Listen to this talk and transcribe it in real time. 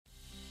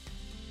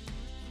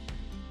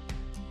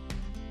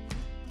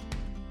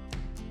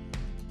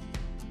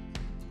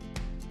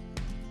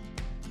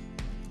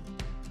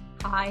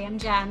Hi, I'm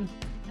Jen.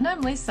 And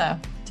I'm Lisa.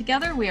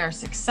 Together, we are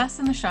Success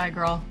in the Shy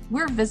Girl.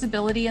 We're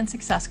visibility and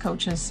success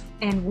coaches.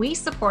 And we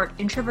support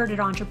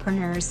introverted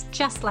entrepreneurs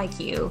just like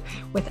you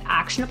with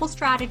actionable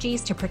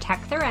strategies to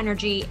protect their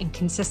energy and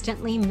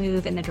consistently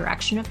move in the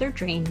direction of their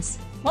dreams.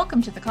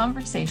 Welcome to the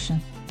conversation.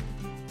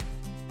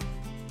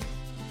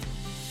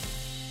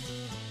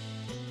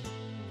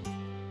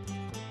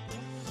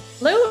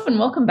 Hello, and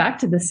welcome back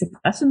to the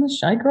Success in the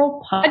Shy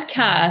Girl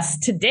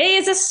podcast. Today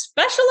is a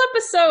special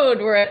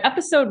episode. We're at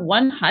episode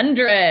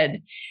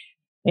 100.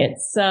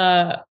 It's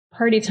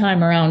party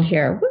time around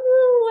here. Woo,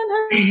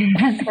 100.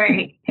 That's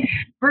right.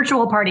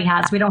 Virtual party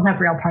hats. We don't have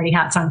real party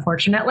hats,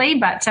 unfortunately.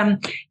 But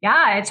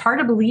yeah, it's hard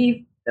to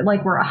believe that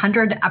like we're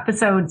 100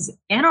 episodes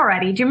in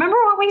already. Do you remember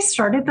when we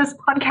started this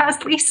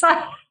podcast,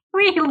 Lisa?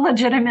 We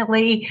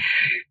legitimately,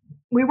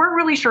 we weren't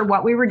really sure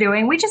what we were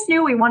doing. We just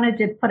knew we wanted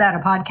to put out a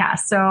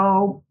podcast.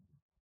 So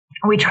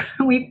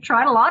we've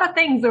tried a lot of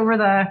things over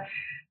the,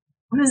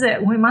 what is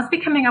it? We must be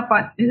coming up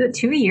on, is it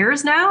 2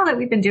 years now that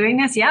we've been doing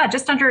this? Yeah,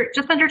 just under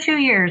 2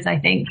 years, I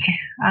think.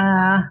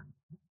 Yeah,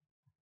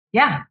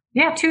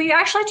 2 years,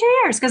 actually 2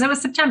 years, because it was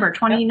September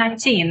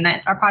 2019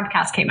 that our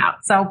podcast came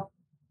out. So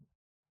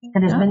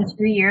it has been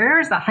 2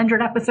 years,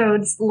 100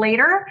 episodes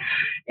later,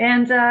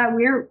 and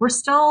we're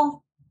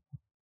still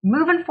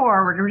moving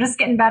forward. We're just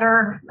getting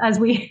better as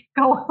we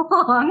go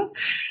along.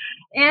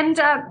 And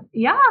so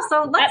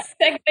that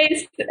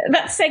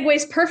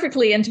segues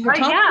perfectly into our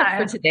topic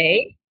for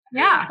today.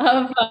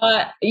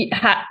 Yeah.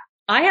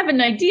 I have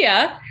an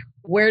idea.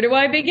 Where do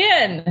I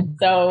begin?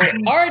 So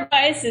our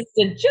advice is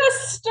to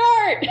just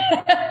start.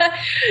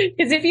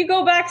 Because if you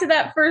go back to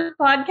that first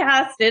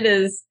podcast,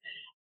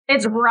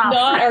 it's rough.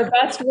 Not our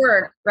best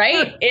work,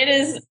 right? It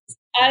is,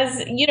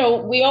 as you know,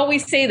 we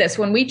always say this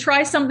when we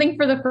try something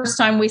for the first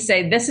time, we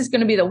say this is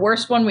going to be the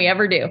worst one we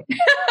ever do.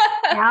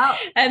 Yeah.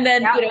 And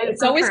then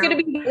it's always going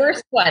to be the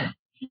worst one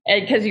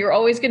because you're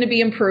always going to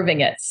be improving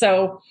it.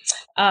 So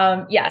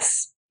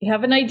yes, you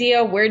have an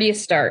idea. Where do you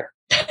start?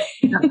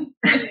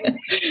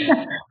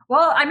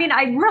 Well, I mean,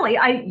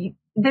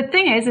 the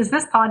thing is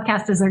this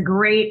podcast is a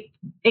great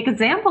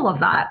example of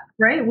that,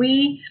 right?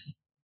 We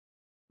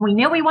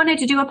knew we wanted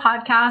to do a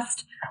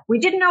podcast. We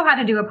didn't know how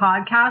to do a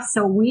podcast.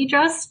 So we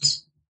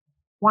just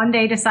one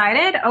day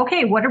decided,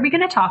 okay, what are we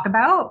going to talk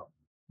about?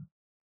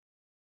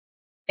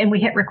 And we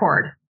hit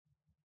record.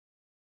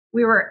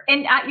 We were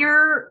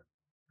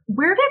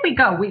where did we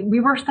go?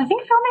 We were, I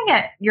think, filming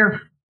at your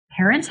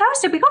parents'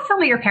 house. Did we go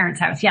film at your parents'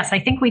 house? Yes, I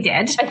think we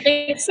did. I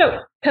think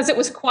so, because it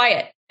was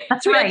quiet.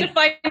 That's right. We had to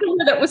find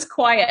somewhere that was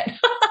quiet.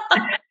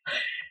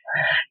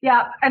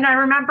 Yeah, and I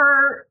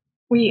remember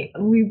we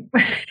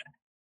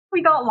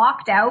got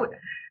locked out.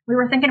 We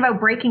were thinking about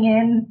breaking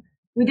in.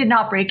 We did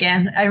not break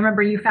in. I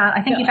remember you found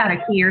a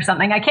key or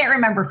something. I can't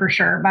remember for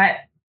sure, but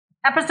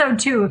episode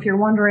 2, if you're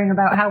wondering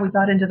about how we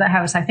got into the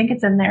house, I think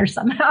it's in there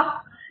somehow.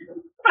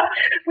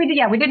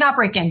 We did not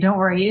break in. Don't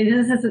worry.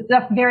 This is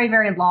a very,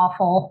 very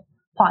lawful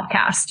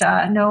podcast.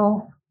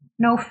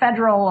 No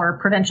federal or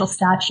provincial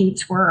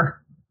statutes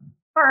were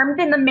harmed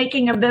in the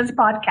making of this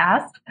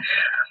podcast.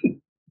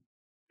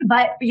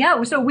 But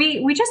yeah, so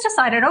we just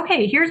decided,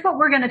 okay, here's what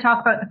we're going to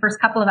talk about the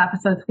first couple of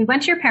episodes. We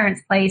went to your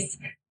parents' place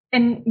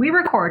and we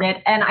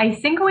recorded, and I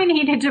think we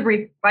needed to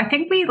we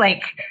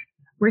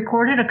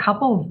recorded a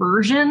couple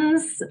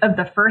versions of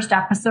the first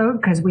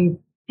episode because we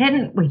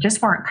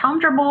just weren't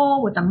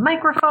comfortable with the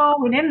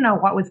microphone. We didn't know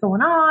what was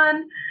going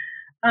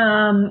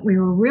on. We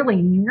were really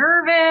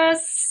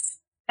nervous.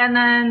 And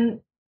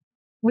then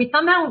we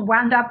somehow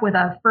wound up with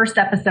a first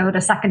episode,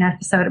 a second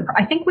episode.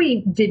 I think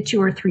we did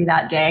 2 or 3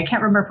 that day. I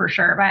can't remember for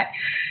sure, but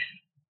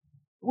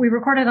we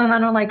recorded and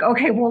then I'm like,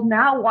 okay, well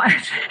now what?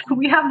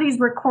 We have these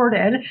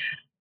recorded.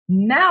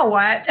 Now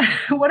what?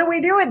 What do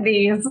we do with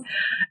these?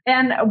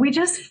 And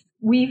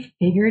we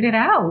figured it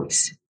out,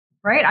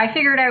 right? I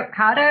figured out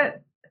how to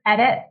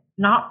edit.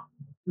 Not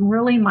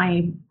really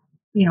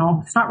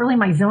it's not really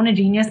my zone of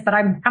genius, but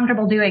I'm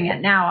comfortable doing it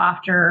now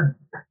after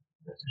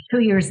 2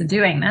 years of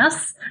doing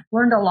this.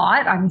 Learned a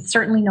lot. I'm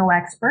certainly no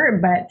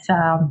expert, but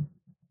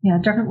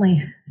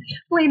definitely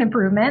an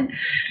improvement.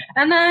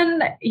 And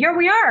then here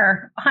we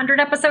are 100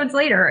 episodes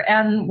later,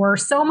 and we're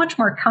so much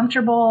more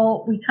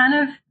comfortable. We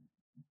kind of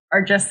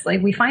are just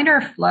like, we find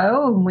our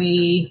flow and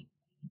we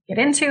get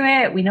into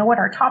it. We know what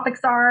our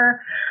topics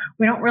are.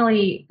 We don't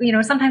really,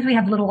 sometimes we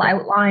have little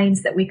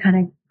outlines that we kind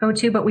of go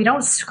to, but we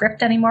don't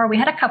script anymore. We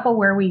had a couple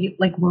where we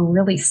were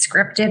really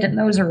scripted, and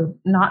those are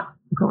not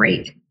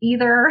great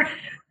either.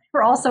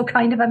 We're also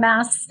kind of a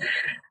mess.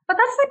 But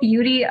that's the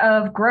beauty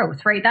of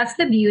growth, right? That's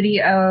the beauty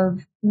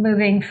of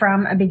moving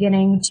from a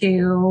beginning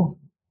to,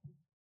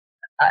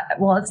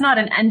 it's not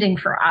an ending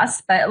for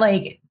us, but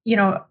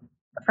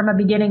from a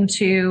beginning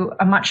to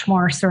a much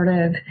more sort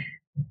of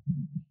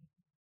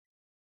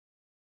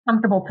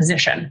comfortable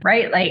position,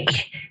 right? Like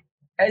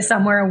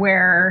somewhere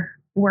where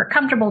we're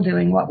comfortable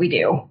doing what we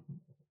do.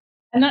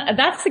 And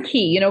that's the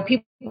key.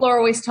 People are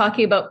always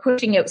talking about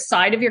pushing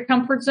outside of your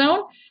comfort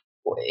zone.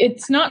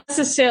 it's not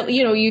necessarily,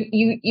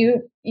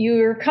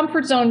 your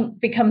comfort zone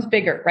becomes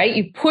bigger, right?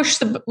 You push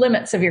the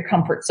limits of your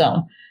comfort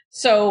zone.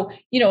 So,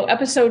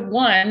 episode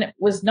 1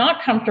 was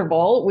not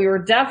comfortable. We were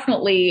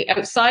definitely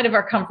outside of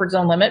our comfort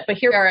zone limit, but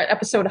here we are at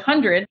episode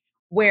 100,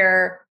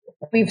 where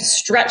we've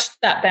stretched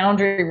that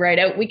boundary right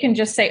out. We can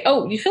just say,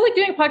 oh, you feel like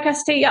doing a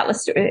podcast today? Yeah,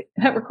 let's do it.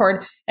 Hit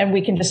record, and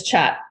we can just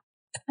chat.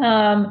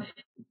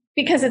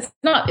 Because it's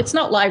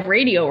not live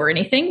radio or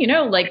anything,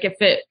 like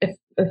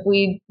if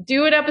we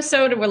do an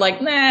episode and we're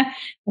like, nah,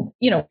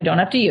 we don't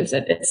have to use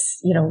it.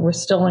 It's, we're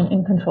still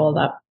in control of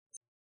that.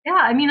 Yeah.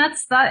 I mean,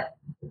 that's the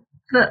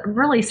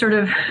really sort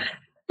of,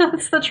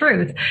 that's the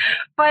truth.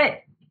 But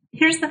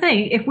here's the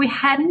thing. If we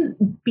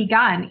hadn't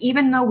begun,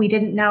 even though we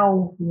didn't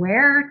know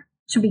where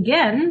to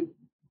begin,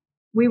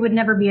 we would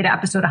never be at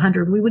episode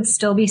 100. We would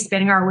still be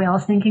spinning our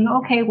wheels thinking,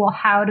 okay, well,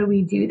 how do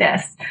we do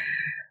this?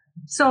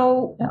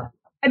 So, yeah.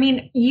 I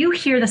mean, you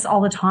hear this all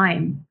the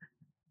time,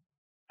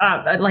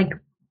 like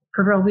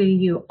proverbially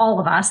you, all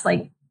of us,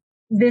 like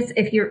this,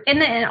 if you're in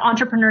the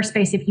entrepreneur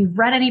space, if you've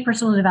read any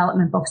personal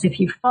development books, if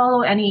you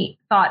follow any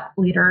thought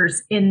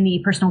leaders in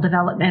the personal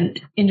development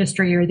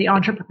industry or the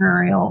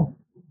entrepreneurial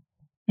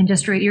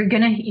industry, you're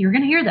gonna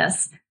hear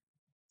this.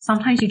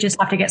 Sometimes you just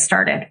have to get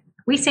started.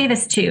 We say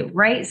this too,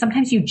 right?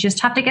 Sometimes you just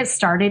have to get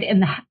started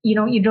and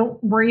you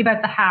don't worry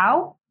about the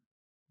how.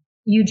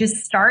 You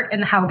just start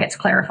and the how gets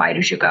clarified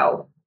as you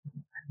go.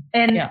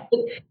 And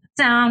It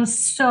sounds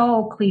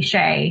so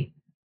cliche.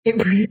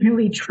 It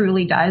really,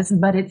 truly does,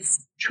 but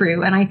it's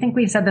true. And I think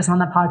we've said this on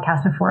the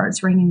podcast before.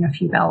 It's ringing a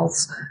few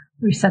bells.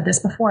 We've said this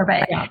before,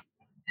 but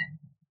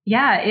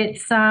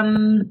it's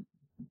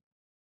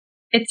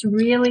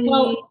really.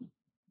 Well,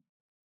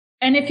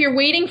 and if you're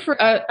waiting for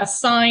a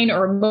sign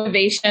or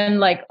motivation,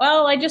 like,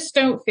 well, I just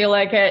don't feel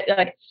like it,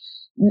 like,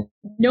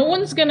 no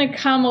one's going to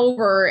come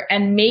over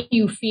and make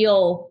you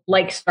feel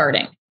like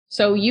starting.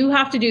 So you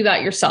have to do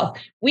that yourself.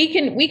 We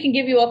can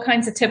give you all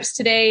kinds of tips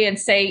today and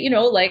say,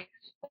 like,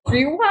 do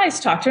your whys,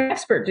 talk to an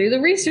expert, do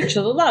the research,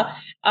 blah, blah,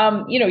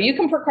 blah. You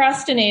can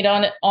procrastinate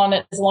on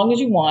it as long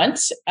as you want.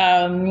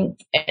 And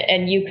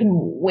you can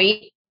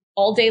wait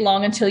all day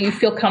long until you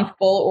feel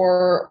comfortable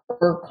or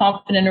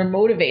confident or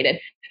motivated.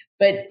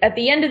 But at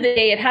the end of the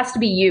day, it has to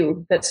be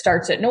you that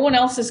starts it. No one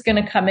else is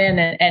going to come in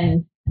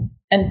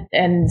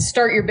and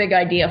start your big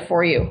idea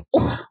for you.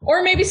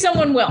 Or maybe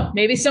someone will.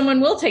 Maybe someone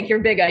will take your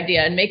big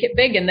idea and make it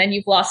big, and then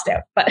you've lost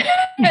out. But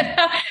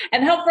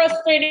and how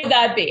frustrating would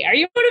that be? Are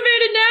you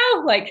motivated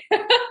now? Like,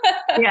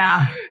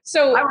 yeah.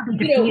 So it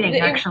really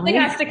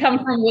has to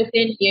come from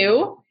within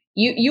you.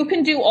 You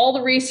can do all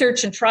the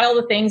research and try all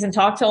the things and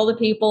talk to all the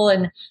people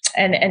and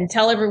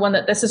tell everyone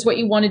that this is what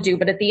you want to do.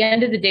 But at the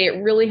end of the day,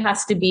 it really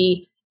has to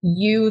be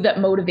you that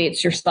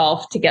motivates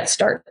yourself to get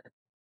started.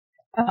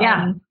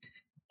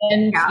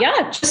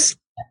 Just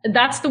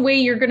that's the way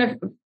you're going to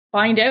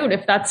find out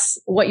if that's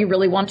what you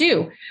really want to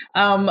do.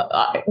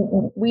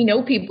 We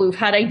know people who've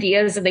had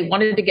ideas and they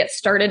wanted to get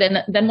started.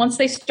 And then once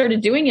they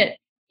started doing it,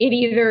 it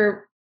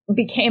either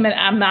became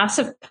a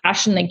massive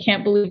passion. They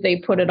can't believe they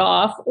put it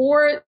off,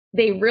 or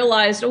they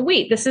realized, oh,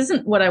 wait, this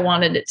isn't what I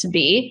wanted it to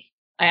be.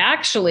 I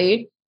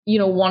actually,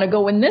 want to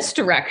go in this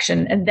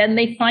direction. And then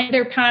they find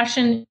their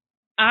passion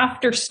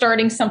after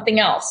starting something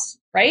else,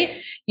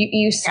 right?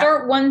 You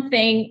start one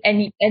thing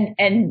and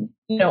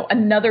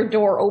another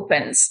door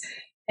opens.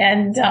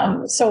 And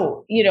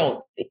so,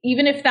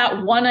 even if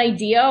that one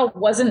idea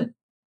wasn't,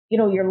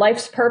 your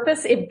life's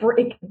purpose, it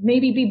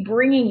maybe be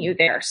bringing you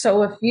there.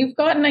 So if you've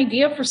got an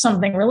idea for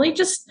something, really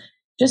just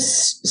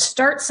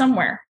start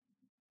somewhere.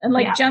 And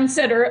like Jen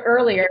said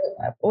earlier,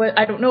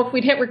 I don't know if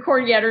we'd hit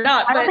record yet or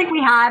not. I don't think we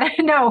had.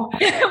 No.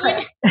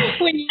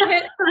 when you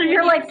hit,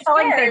 you're like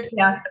telling things.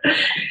 Yeah.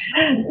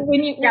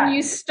 When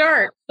you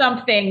start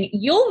something,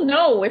 you'll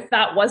know if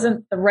that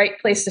wasn't the right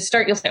place to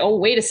start. You'll say, "Oh,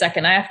 wait a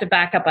second, I have to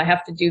back up. I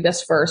have to do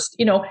this first."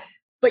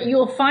 But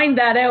you'll find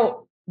that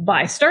out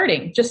by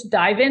starting. Just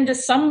dive into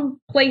some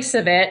place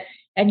of it,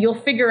 and you'll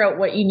figure out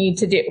what you need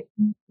to do.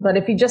 But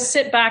if you just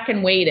sit back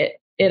and wait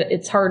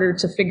it's harder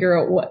to figure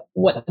out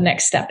what the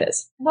next step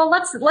is. Well,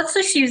 let's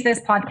just use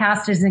this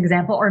podcast as an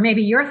example, or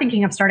maybe you're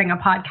thinking of starting a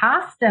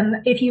podcast.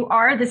 And if you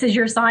are, this is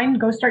your sign.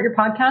 Go start your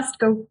podcast.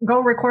 Go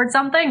record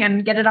something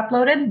and get it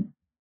uploaded.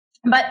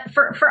 But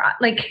for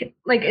like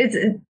it's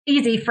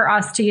easy for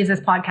us to use this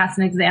podcast as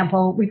an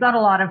example. We've got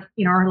a lot of,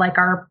 like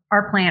our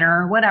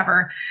planner or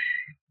whatever.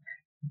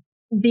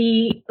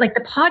 The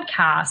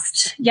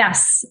podcast,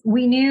 yes,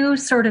 we knew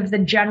sort of the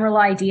general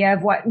idea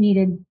of what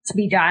needed to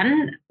be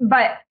done.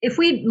 But if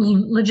we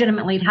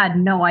legitimately had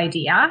no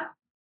idea,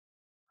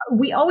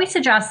 we always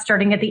suggest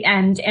starting at the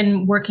end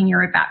and working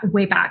your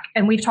way back.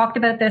 And we've talked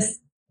about this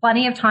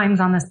plenty of times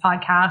on this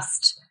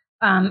podcast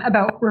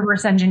about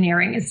reverse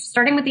engineering, is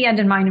starting with the end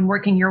in mind and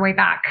working your way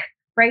back,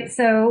 right?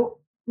 So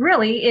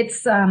really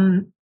it's, for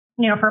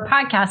a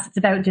podcast, it's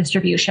about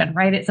distribution,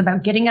 right? It's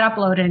about getting it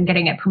uploaded and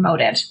getting it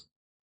promoted.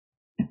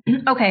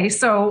 Okay,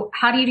 so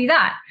how do you do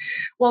that?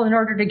 Well, in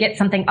order to get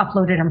something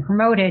uploaded and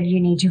promoted, you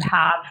need to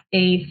have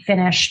a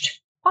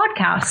finished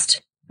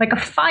podcast, like a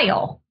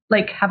file,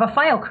 like have a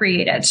file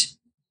created.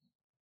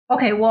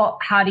 Okay, well,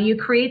 how do you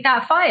create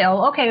that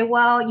file? Okay,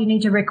 well, you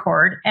need to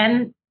record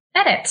and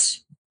edit.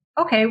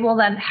 Okay, well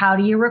then how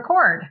do you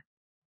record?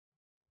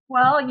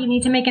 Well, you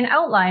need to make an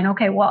outline.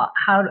 Okay, well,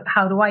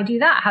 how do I do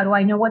that? How do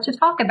I know what to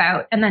talk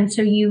about? And then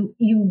so you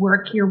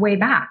work your way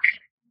back.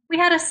 We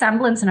had a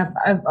semblance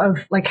of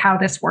like how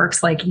this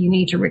works. Like you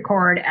need to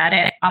record,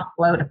 edit,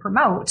 upload,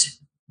 promote,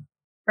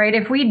 right?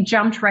 If we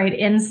jumped right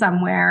in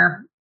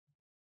somewhere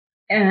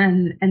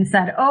and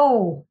said,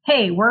 oh,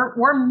 hey,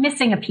 we're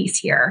missing a piece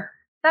here,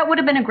 that would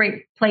have been a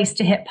great place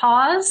to hit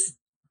pause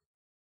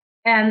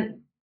and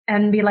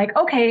be like,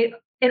 okay,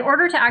 in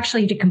order to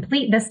actually to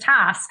complete this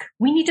task,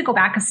 we need to go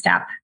back a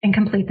step and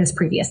complete this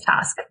previous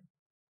task.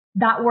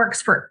 That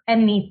works for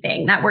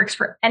anything. That works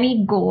for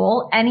any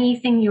goal,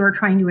 anything you are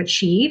trying to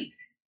achieve.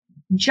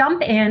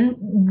 Jump in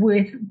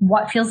with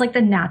what feels like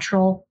the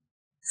natural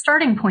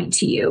starting point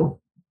to you.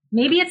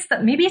 Maybe it's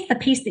the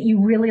piece that you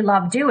really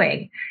love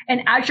doing.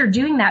 And as you're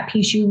doing that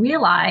piece, you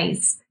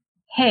realize,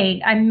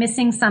 hey, I'm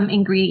missing some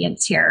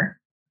ingredients here.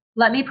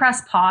 Let me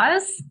press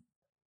pause,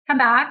 come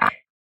back,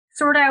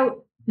 sort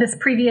out this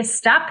previous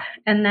step,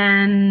 and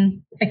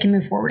then I can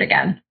move forward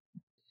again.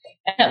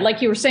 And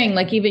like you were saying,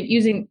 like even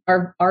using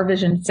our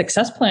Vision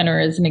Success Planner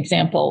as an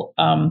example,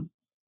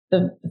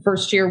 the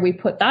first year we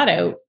put that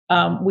out,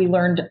 we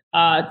learned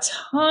a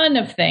ton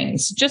of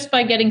things just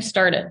by getting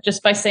started,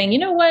 just by saying, you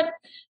know what,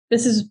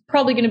 this is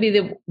probably going to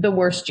be the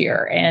worst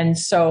year. And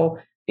so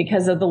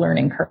because of the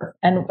learning curve,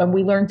 and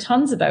we learned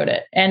tons about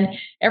it. And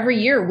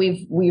every year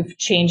we've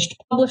changed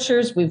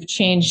publishers. We've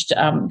changed,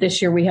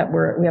 this year we have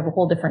a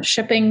whole different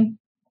shipping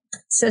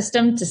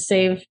system to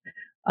save,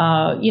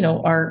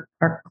 our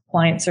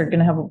clients are going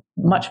to have a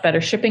much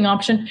better shipping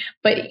option,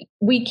 but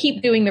we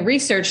keep doing the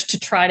research to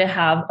try to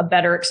have a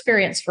better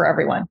experience for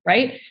everyone,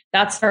 right?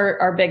 That's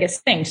our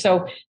biggest thing.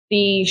 So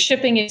the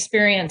shipping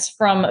experience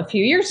from a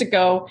few years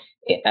ago,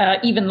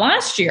 even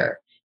last year,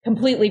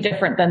 completely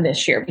different than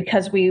this year,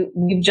 because we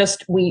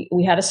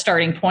had a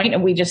starting point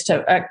and we just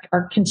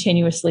are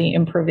continuously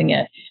improving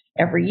it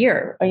every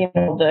year.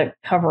 The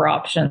cover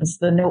options,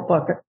 the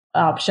notebook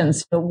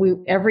options.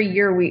 So every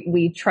year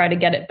we try to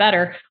get it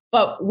better,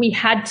 but we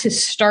had to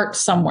start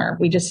somewhere.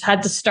 We just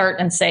had to start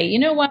and say, you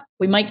know what,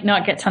 we might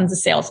not get tons of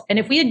sales. And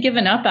if we had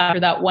given up after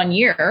that 1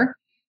 year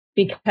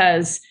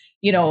because,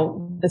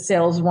 the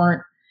sales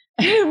weren't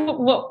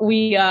what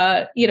we,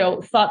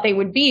 thought they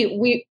would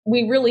be,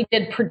 we really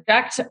did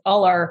project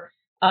all our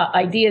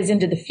ideas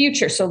into the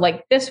future. So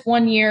like this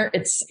 1 year,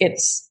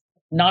 it's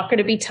not going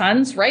to be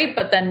tons, right?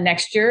 But then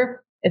next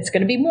year it's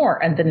going to be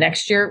more. And the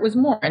next year it was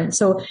more. And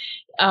so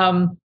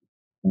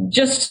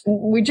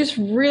we just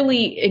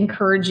really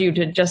encourage you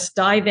to just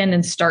dive in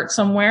and start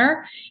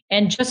somewhere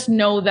and just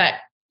know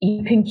that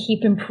you can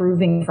keep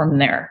improving from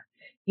there.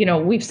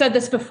 We've said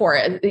this before,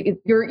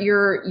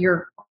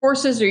 your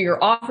courses or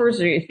your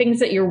offers or your things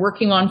that you're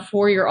working on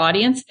for your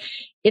audience,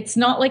 it's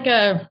not like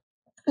a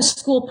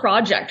school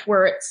project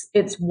where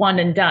it's one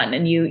and done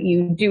and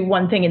you do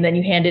one thing and then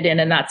you hand it in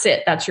and that's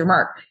it. That's your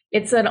mark.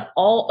 It's a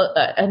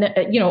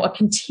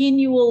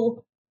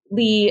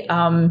continually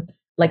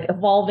like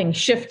evolving,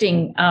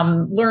 shifting,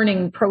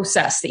 learning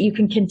process that you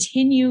can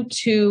continue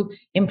to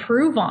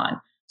improve on.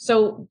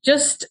 So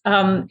just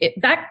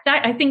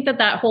I think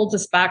that holds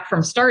us back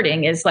from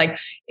starting is like,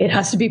 it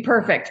has to be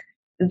perfect.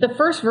 The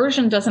first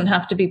version doesn't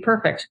have to be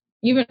perfect.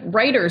 Even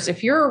writers,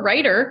 if you're a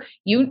writer,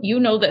 you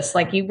know this,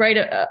 like you write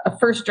a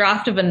first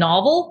draft of a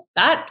novel,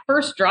 that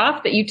first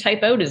draft that you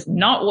type out is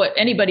not what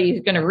anybody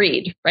is going to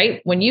read,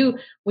 right? When you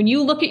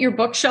look at your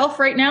bookshelf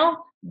right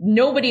now,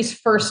 nobody's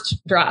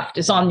first draft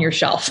is on your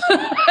shelf.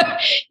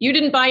 You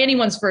didn't buy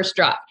anyone's first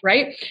draft,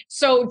 right?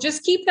 So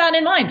just keep that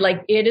in mind.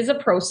 Like it is a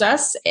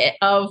process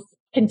of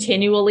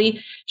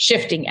continually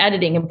shifting,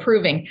 editing,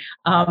 improving,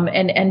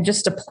 and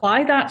just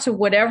apply that to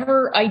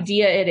whatever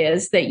idea it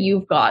is that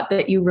you've got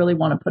that you really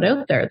want to put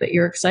out there that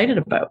you're excited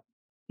about.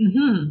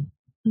 Mm-hmm.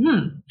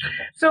 Mm-hmm.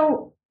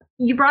 So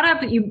you brought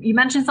up, you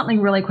mentioned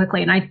something really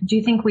quickly, and I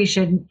do think we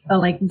should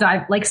let's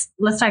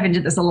dive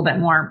into this a little bit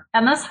more.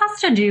 And this has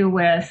to do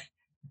with,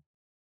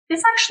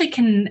 this actually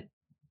can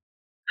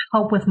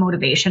help with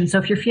motivation. So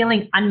if you're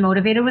feeling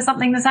unmotivated with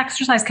something, this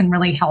exercise can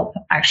really help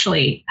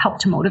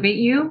to motivate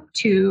you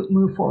to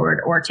move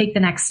forward or take the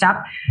next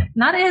step. And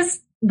that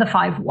is the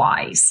 5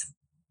 whys.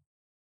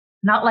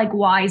 Not like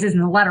wise is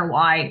in the letter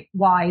Y,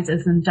 wise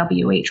is in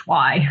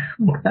WHY,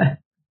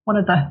 one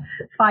of the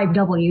 5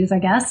 W's, I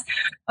guess.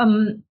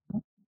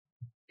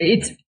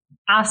 It's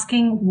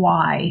asking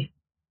why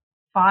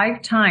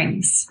 5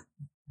 times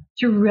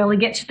to really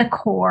get to the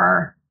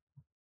core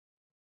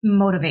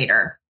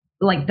motivator,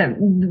 like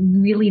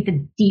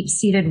the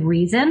deep-seated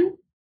reason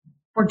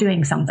for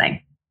doing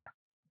something.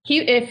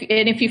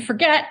 If you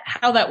forget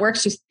how that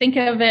works, just think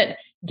of it,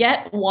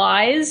 get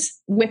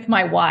wise with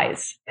my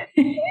whys.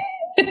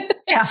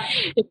 Yeah.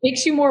 It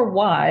makes you more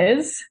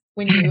wise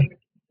when you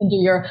do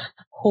your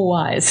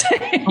whys,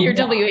 your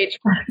WH,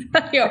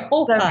 your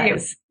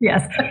whys.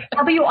 Yes.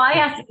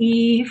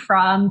 WISE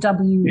from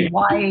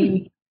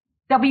WY.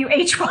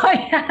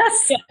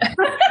 WHYS.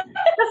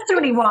 That's too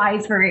many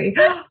Y's for me.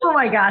 Oh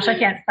my gosh, I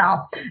can't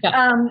spell.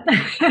 Yeah.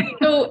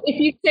 So if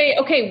you say,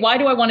 okay, why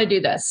do I want to do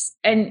this?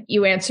 And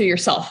you answer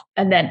yourself,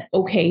 and then,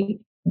 okay,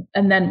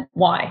 and then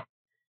why?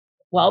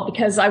 Well,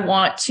 because I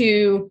want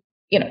to,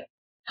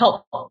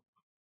 help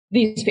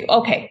these people.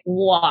 Okay,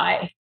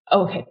 why?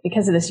 Okay,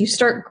 because of this. You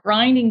start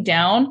grinding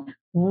down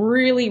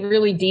really,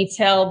 really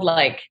detailed,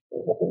 like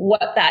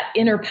what that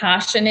inner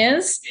passion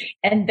is.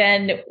 And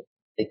then,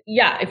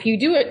 if you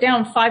do it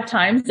down 5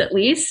 times at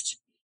least,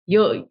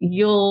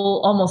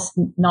 you'll almost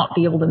not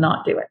be able to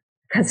not do it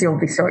because you'll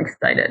be so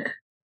excited.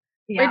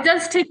 Yeah. It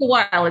does take a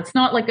while. It's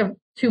not like a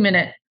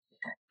 2-minute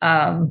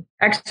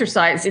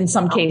exercise in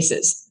some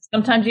cases.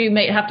 Sometimes you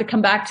may have to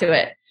come back to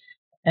it,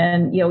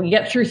 and you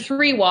get through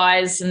 3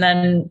 whys, and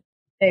then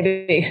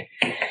maybe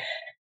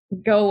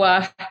go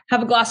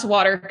have a glass of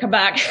water, come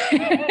back.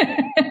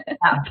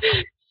 Yeah.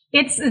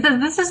 This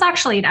is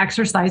actually an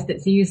exercise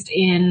that's used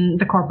in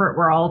the corporate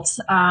world.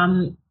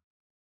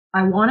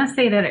 I want to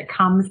say that it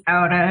comes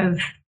out of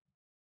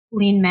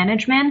lean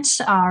management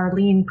or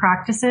lean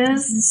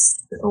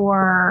practices,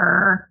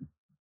 or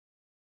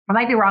I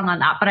might be wrong on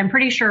that, but I'm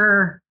pretty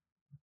sure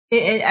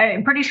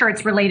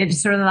it's related to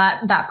sort of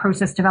that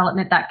process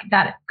development,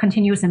 that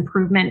continuous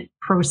improvement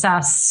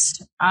process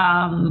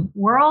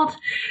world.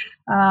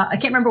 I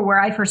can't remember where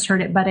I first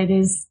heard it, but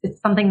it's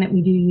something that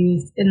we do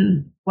use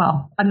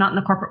I'm not in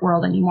the corporate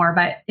world anymore,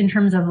 but in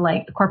terms of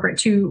like the corporate,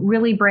 to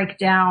really break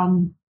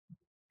down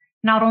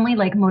not only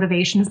like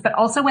motivations, but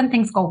also when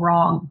things go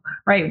wrong,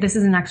 right? This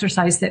is an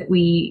exercise that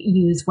we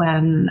use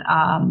when,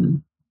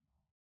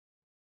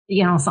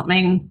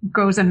 something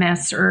goes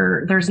amiss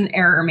or there's an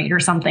error made or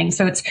something.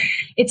 So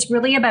it's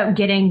really about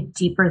getting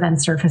deeper than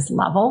surface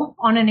level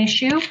on an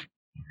issue.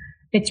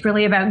 It's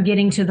really about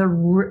getting to the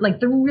root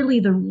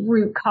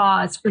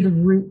cause or the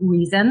root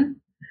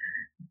reason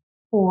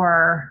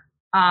for,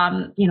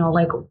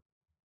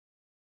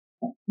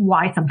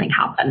 why something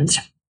happened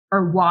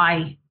or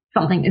why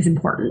something is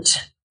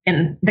important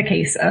in the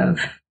case of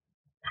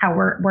how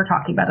we're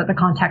talking about it, the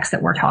context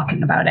that we're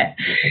talking about it.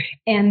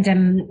 And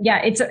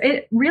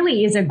it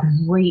really is a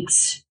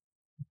great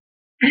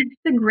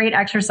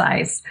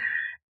exercise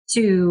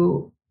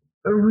to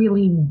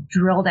really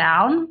drill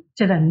down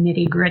to the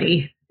nitty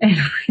gritty and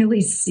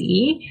really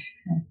see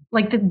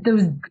like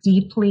those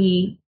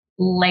deeply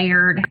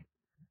layered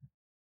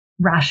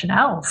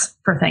rationales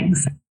for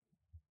things.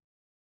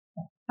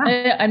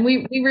 And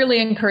we really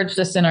encourage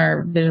this in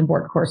our vision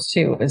board course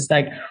too, is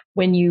like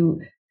when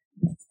you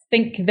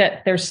think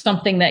that there's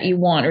something that you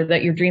want or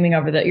that you're dreaming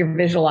of or that you're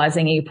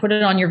visualizing, and you put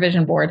it on your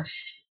vision board,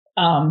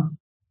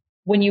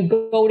 when you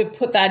go to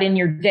put that in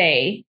your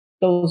day,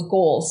 those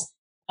goals,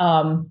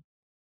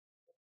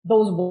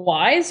 those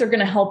whys are going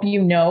to help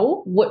you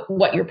know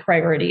what your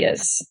priority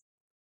is.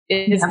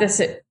 Is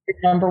this your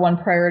number one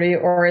priority,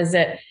 or is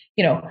it,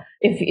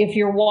 if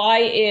your why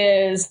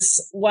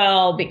is,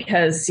 well,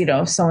 because,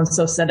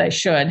 so-and-so said I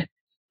should,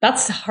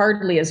 that's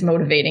hardly as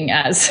motivating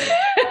as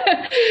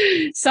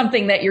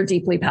something that you're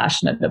deeply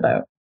passionate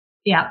about.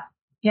 Yeah.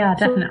 Yeah,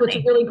 definitely. So it's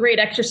a really great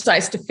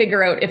exercise to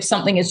figure out if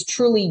something is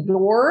truly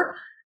your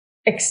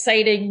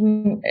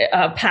exciting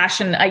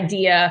passion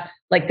idea,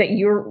 like that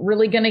you're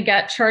really going to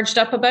get charged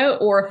up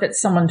about, or if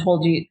it's someone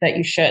told you that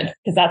you should,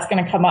 because that's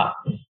going to come up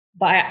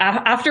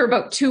after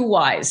about 2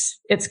 whys.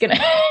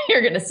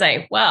 You're going to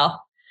say,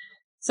 well,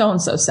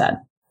 so-and-so said.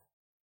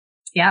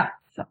 Yeah.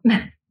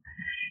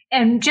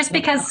 And just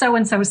because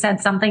so-and-so said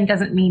something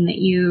doesn't mean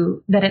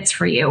that it's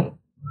for you.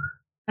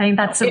 I think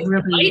that's a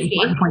really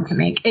important point to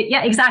make.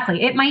 Yeah,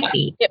 exactly. It might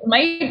be. It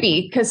might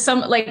be, because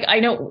I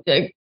know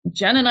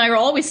Jen and I are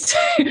always,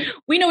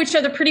 we know each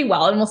other pretty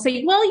well, and we'll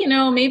say,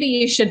 well, maybe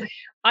you should,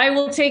 I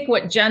will take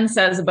what Jen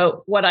says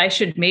about what I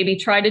should maybe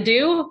try to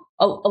do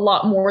a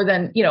lot more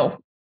than,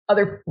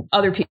 other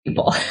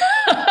people.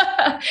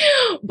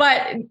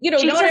 But,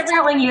 she's just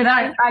telling you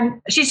that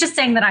she's just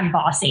saying that I'm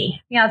bossy.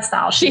 Yeah, that's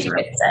all she's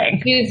really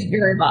saying. She's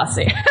very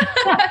bossy.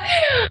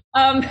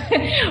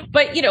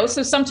 But,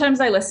 so sometimes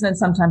I listen and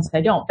sometimes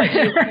I don't. But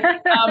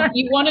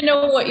you want to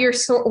know what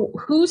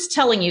who's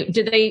telling you.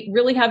 Do they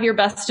really have your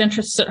best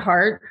interests at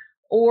heart?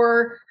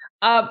 Or,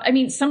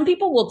 some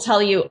people will tell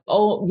you,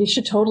 oh, you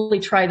should totally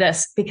try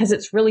this because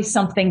it's really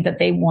something that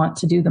they want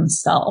to do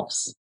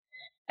themselves.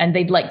 And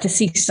they'd like to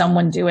see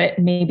someone do it.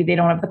 Maybe they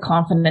don't have the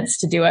confidence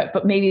to do it,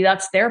 but maybe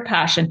that's their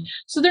passion.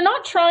 So they're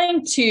not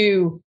trying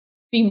to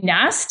be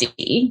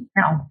nasty.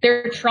 No.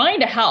 They're trying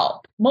to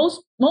help.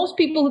 Most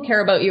people who care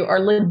about you are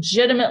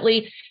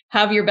legitimately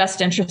have your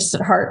best interests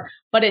at heart,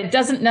 but it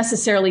doesn't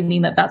necessarily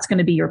mean that that's going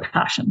to be your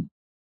passion.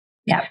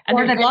 Yeah. And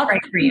there's lots of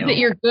things that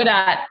you're good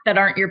at that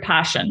aren't your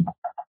passion,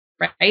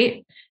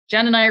 right?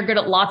 Jen and I are good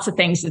at lots of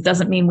things. It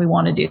doesn't mean we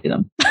want to do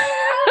them.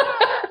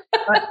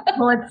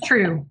 Well, it's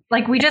true.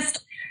 Like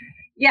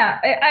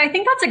I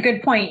think that's a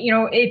good point.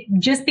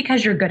 Just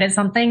because you're good at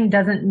something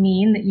doesn't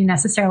mean that you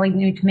necessarily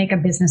need to make a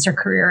business or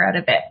career out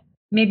of it.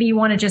 Maybe you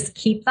want to just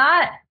keep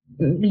that,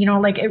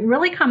 it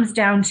really comes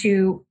down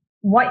to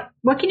what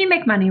can you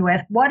make money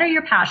with? What are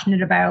you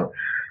passionate about?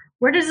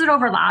 Where does it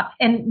overlap?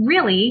 And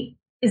really,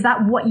 is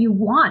that what you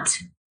want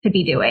to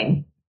be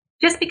doing?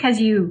 Just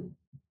because you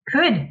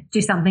could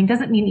do something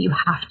doesn't mean that you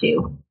have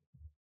to.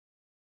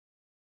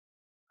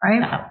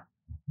 Right? Yeah,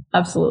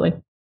 absolutely.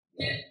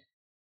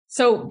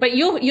 So, but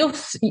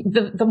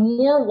the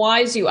more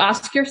whys you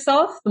ask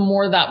yourself, the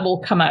more that will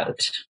come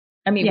out.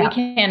 I mean, we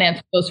can't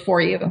answer those for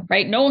you,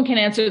 right? No one can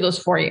answer those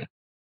for you.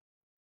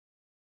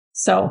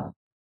 So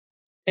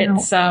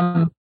it's,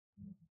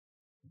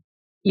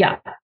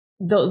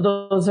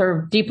 those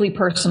are deeply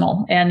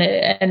personal,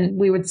 and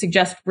we would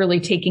suggest really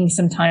taking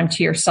some time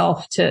to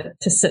yourself to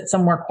sit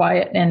somewhere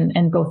quiet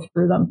and go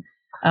through them.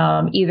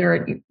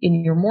 Either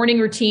in your morning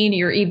routine,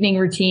 your evening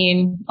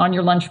routine, on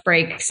your lunch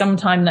break,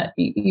 sometime that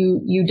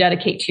you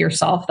dedicate to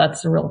yourself.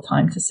 That's the real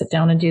time to sit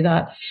down and do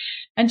that.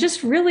 And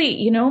just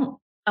really,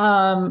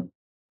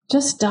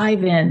 just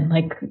dive in.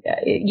 Like,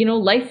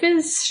 life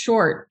is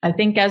short. I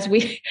think as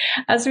we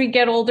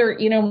get older,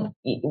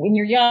 when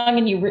you're young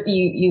and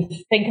you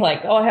think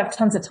like, oh, I have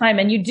tons of time,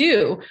 and you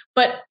do,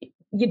 but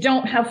you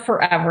don't have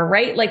forever,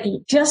 right? Like,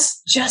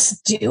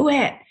 just do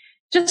it.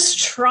 Just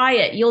try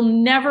it. You'll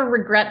never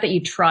regret that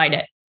you tried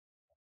it,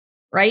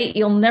 right?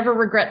 You'll never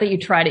regret that you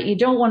tried it. You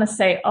don't want to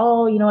say,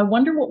 oh, I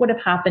wonder what would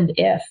have happened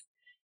if,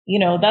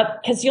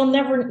 because you'll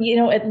never,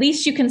 at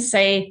least you can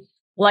say,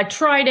 well, I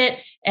tried it.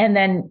 And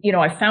then,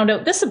 I found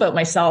out this about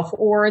myself,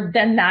 or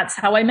then that's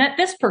how I met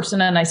this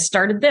person and I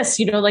started this,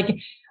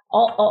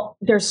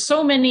 there's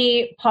so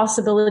many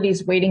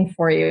possibilities waiting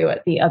for you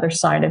at the other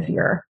side of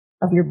your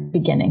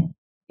beginning.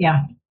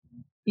 Yeah.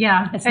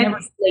 Yeah. It's never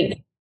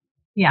late.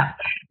 Yeah.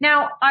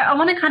 Now I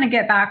want to kind of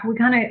get back. We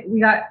got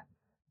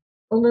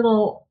a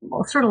little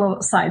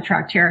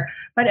sidetracked here,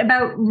 but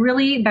about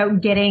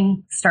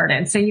getting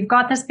started. So you've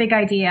got this big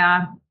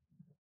idea.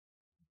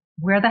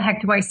 Where the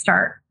heck do I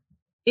start?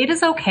 It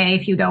is okay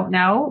if you don't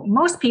know.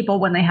 Most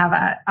people, when they have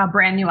a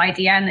brand new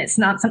idea and it's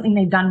not something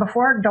they've done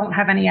before, don't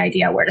have any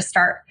idea where to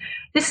start.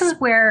 This is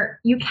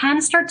where you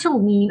can start to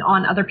lean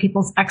on other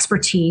people's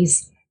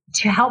expertise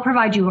to help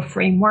provide you a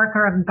framework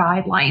or a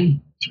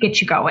guideline to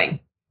get you going.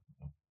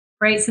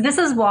 Right. So this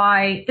is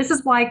why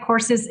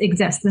courses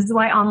exist. This is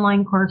why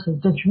online courses,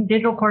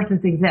 digital courses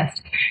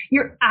exist.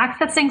 You're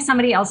accessing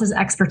somebody else's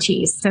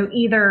expertise. So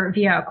either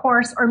via a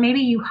course, or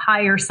maybe you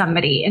hire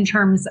somebody in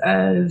terms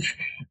of,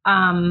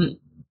 a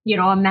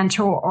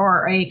mentor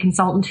or a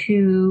consultant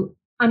who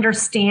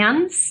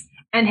understands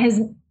and has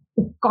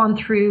gone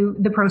through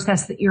the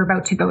process that you're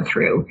about to go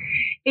through.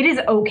 It is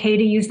okay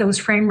to use those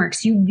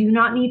frameworks. You do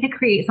not need to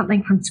create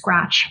something from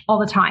scratch all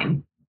the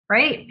time.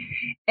 Right.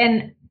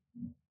 And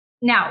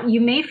now, you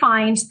may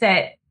find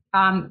that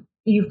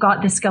you've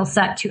got the skill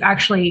set to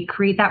actually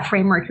create that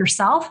framework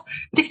yourself.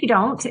 But if you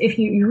don't, if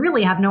you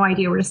really have no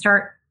idea where to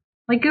start,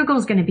 like,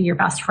 Google's going to be your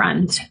best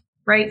friend,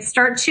 right?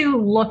 Start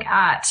to look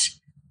at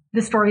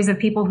the stories of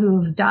people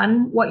who've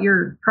done what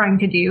you're trying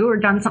to do or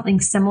done something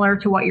similar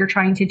to what you're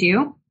trying to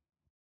do,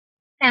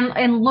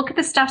 and look at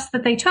the steps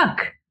that they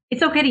took.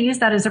 It's okay to use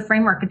that as a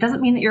framework. It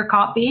doesn't mean that you're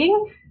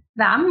copying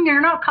them.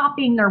 You're not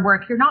copying their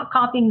work. You're not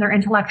copying their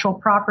intellectual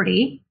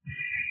property.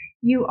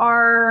 You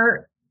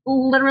are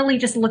literally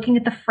just looking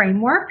at the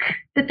framework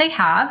that they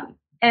have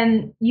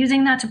and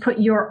using that to put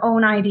your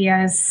own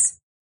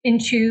ideas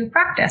into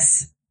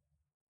practice.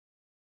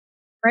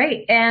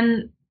 Right?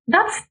 And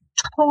that's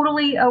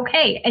totally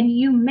okay. And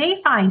you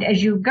may find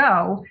as you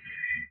go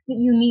that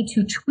you need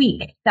to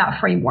tweak that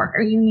framework,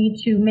 or you need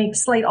to make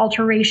slight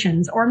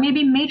alterations, or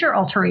maybe major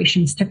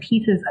alterations to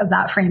pieces of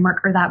that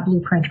framework or that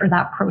blueprint or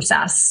that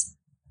process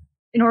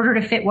in order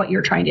to fit what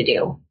you're trying to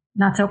do.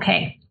 And that's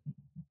okay.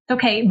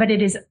 Okay, but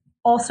it is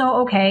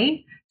also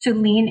okay to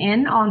lean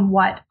in on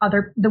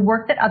the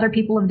work that other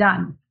people have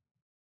done,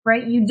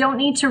 right? You don't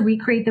need to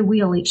recreate the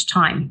wheel each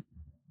time.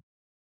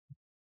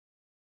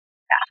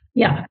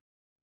 Yeah.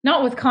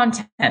 Not with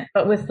content,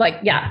 but with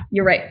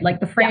you're right.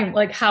 Like the frame,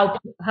 like how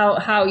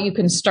you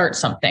can start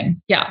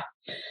something. Yeah,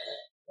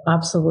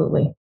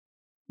 absolutely.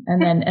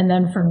 And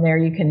then from there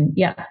you can,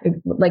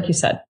 like you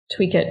said,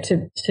 tweak it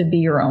to be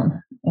your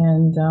own.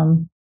 And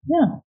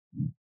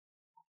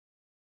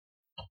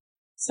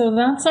so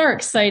that's our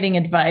exciting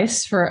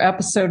advice for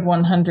episode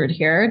 100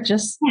 here.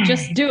 Just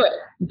do it.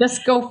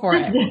 Just go for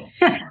it.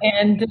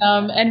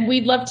 And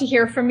we'd love to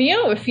hear from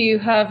you. If you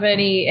have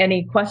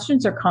any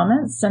questions or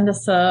comments,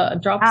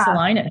 drop us a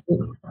line at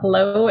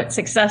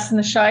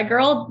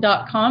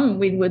hello@successintheshygirl.com.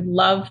 We would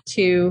love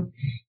to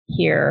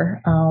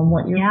hear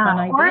what your fun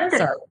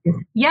ideas are.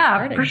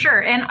 Yeah, for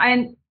sure.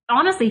 And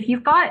honestly, if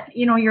you've got,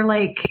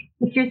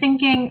 if you're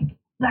thinking,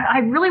 I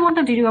really want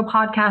them to do a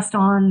podcast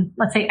on,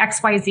 let's say,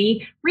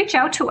 XYZ, reach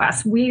out to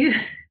us.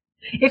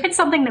 If it's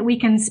something that we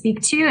can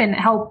speak to and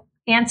help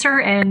answer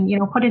and,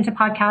 put into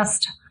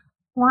podcast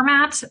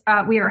format,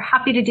 we are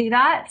happy to do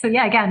that. So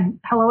again,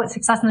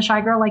 hello@Success in the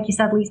Shy Girl. Like you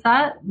said,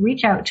 Lisa,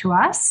 reach out to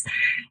us.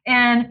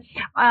 And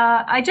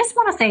I just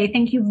want to say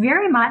thank you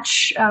very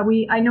much.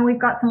 I know we've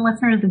got some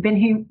listeners who've been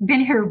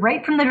here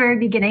right from the very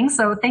beginning.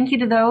 So thank you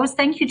to those.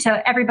 Thank you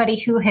to everybody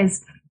who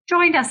has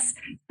joined us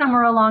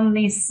somewhere along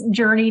this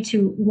journey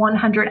to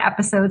 100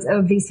 episodes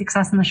of the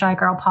Success in the Shy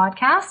Girl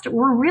podcast.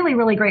 We're really,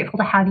 really grateful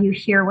to have you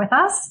here with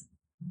us,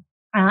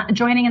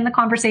 joining in the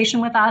conversation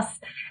with us,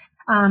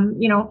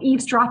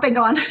 eavesdropping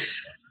on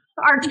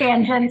our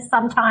tangents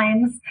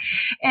sometimes.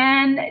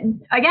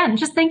 And again,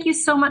 just thank you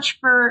so much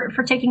for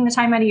taking the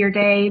time out of your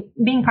day,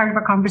 being part of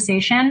our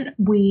conversation.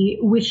 We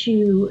wish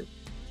you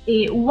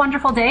a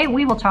wonderful day.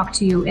 We will talk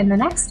to you in the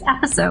next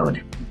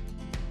episode.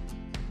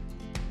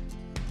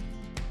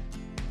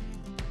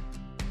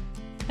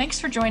 Thanks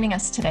for joining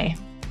us today.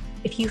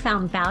 If you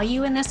found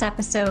value in this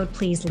episode,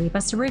 please leave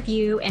us a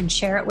review and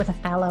share it with a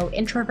fellow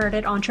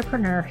introverted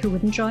entrepreneur who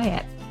would enjoy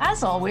it.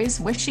 As always,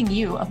 wishing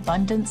you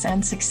abundance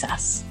and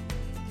success.